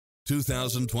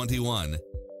2021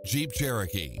 Jeep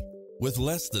Cherokee. With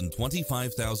less than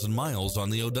 25,000 miles on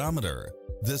the odometer,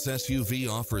 this SUV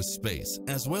offers space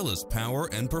as well as power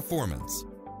and performance.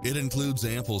 It includes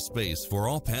ample space for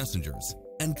all passengers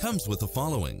and comes with the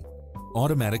following: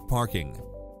 automatic parking,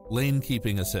 lane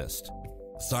keeping assist,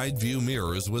 side view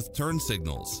mirrors with turn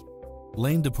signals,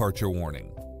 lane departure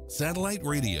warning, satellite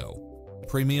radio,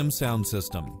 premium sound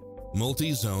system,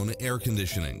 multi-zone air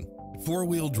conditioning,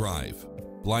 four-wheel drive,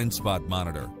 blind spot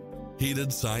monitor,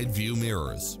 heated side view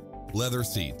mirrors, leather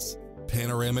seats,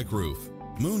 panoramic roof,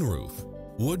 moonroof,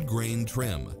 wood grain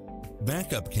trim,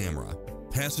 backup camera,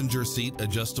 passenger seat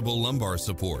adjustable lumbar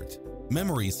support,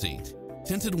 memory seat,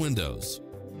 tinted windows,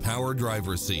 power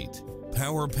driver seat,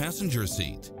 power passenger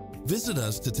seat. Visit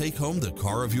us to take home the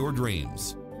car of your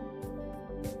dreams.